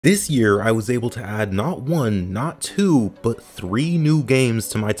This year, I was able to add not one, not two, but 3 new games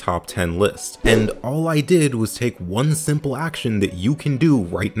to my top 10 list. And all I did was take one simple action that you can do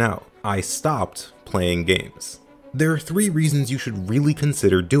right now. I stopped playing games. There are 3 reasons you should really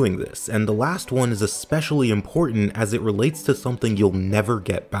consider doing this, and the last one is especially important as it relates to something you'll never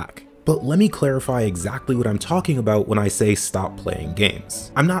get back. But let me clarify exactly what I'm talking about when I say stop playing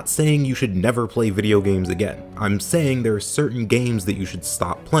games. I'm not saying you should never play video games again. I'm saying there are certain games that you should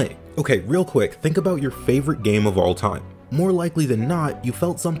stop playing. Okay, real quick, think about your favorite game of all time. More likely than not, you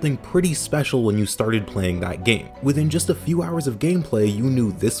felt something pretty special when you started playing that game. Within just a few hours of gameplay, you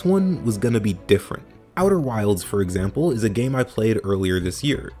knew this one was gonna be different. Outerwilds, for example, is a game I played earlier this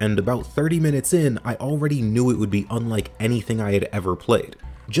year, and about 30 minutes in, I already knew it would be unlike anything I had ever played.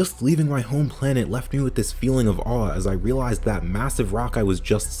 Just leaving my home planet left me with this feeling of awe as I realized that massive rock I was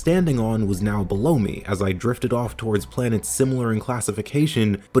just standing on was now below me as I drifted off towards planets similar in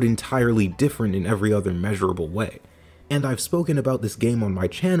classification but entirely different in every other measurable way. And I've spoken about this game on my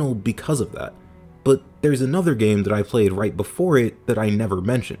channel because of that. But there's another game that I played right before it that I never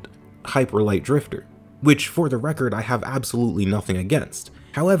mentioned, Hyperlight Drifter, which for the record I have absolutely nothing against.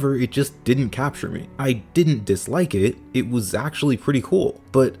 However, it just didn't capture me. I didn't dislike it, it was actually pretty cool,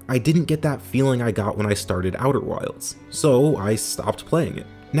 but I didn't get that feeling I got when I started Outerwilds, so I stopped playing it.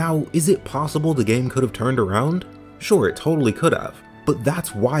 Now, is it possible the game could have turned around? Sure, it totally could have, but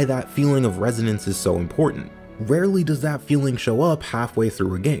that's why that feeling of resonance is so important. Rarely does that feeling show up halfway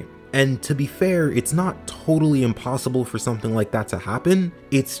through a game. And to be fair, it's not totally impossible for something like that to happen,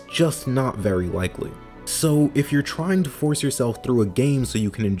 it's just not very likely. So if you're trying to force yourself through a game so you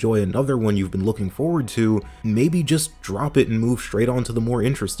can enjoy another one you've been looking forward to, maybe just drop it and move straight on to the more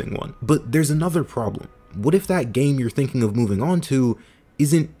interesting one. But there's another problem. What if that game you're thinking of moving on to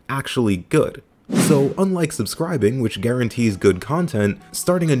isn't actually good? So unlike subscribing, which guarantees good content,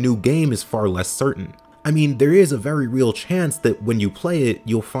 starting a new game is far less certain. I mean, there is a very real chance that when you play it,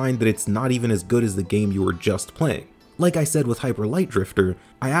 you'll find that it's not even as good as the game you were just playing. Like I said with Hyperlight Drifter,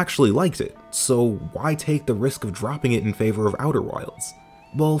 I actually liked it, so why take the risk of dropping it in favor of Outerwilds?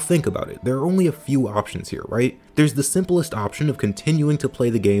 Well, think about it, there are only a few options here, right? There's the simplest option of continuing to play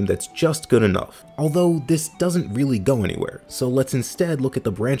the game that's just good enough, although this doesn't really go anywhere, so let's instead look at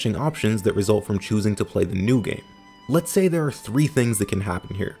the branching options that result from choosing to play the new game. Let's say there are 3 things that can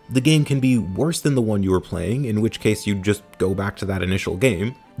happen here. The game can be worse than the one you were playing, in which case you'd just go back to that initial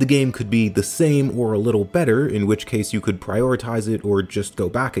game. The game could be the same or a little better, in which case you could prioritize it or just go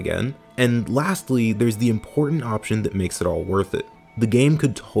back again. And lastly, there's the important option that makes it all worth it. The game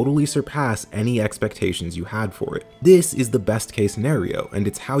could totally surpass any expectations you had for it. This is the best case scenario, and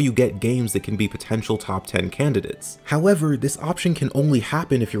it's how you get games that can be potential top 10 candidates. However, this option can only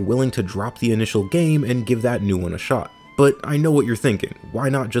happen if you're willing to drop the initial game and give that new one a shot. But I know what you're thinking, why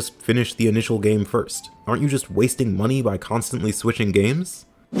not just finish the initial game first? Aren't you just wasting money by constantly switching games?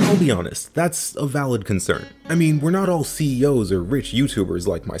 I'll be honest, that's a valid concern. I mean, we're not all CEOs or rich YouTubers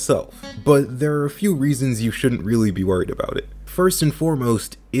like myself, but there are a few reasons you shouldn't really be worried about it. First and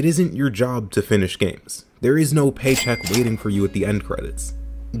foremost, it isn't your job to finish games. There is no paycheck waiting for you at the end credits.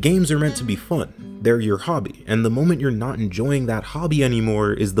 Games are meant to be fun, they're your hobby, and the moment you're not enjoying that hobby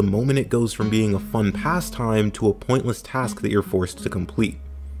anymore is the moment it goes from being a fun pastime to a pointless task that you're forced to complete.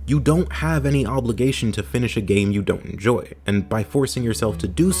 You don't have any obligation to finish a game you don't enjoy, and by forcing yourself to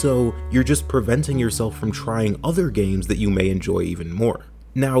do so, you're just preventing yourself from trying other games that you may enjoy even more.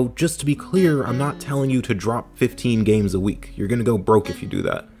 Now, just to be clear, I'm not telling you to drop 15 games a week, you're gonna go broke if you do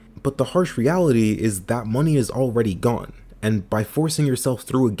that. But the harsh reality is that money is already gone, and by forcing yourself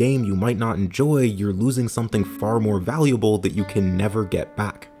through a game you might not enjoy, you're losing something far more valuable that you can never get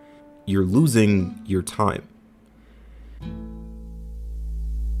back. You're losing your time.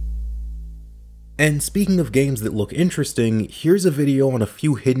 And speaking of games that look interesting, here's a video on a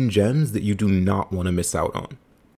few hidden gems that you do not want to miss out on.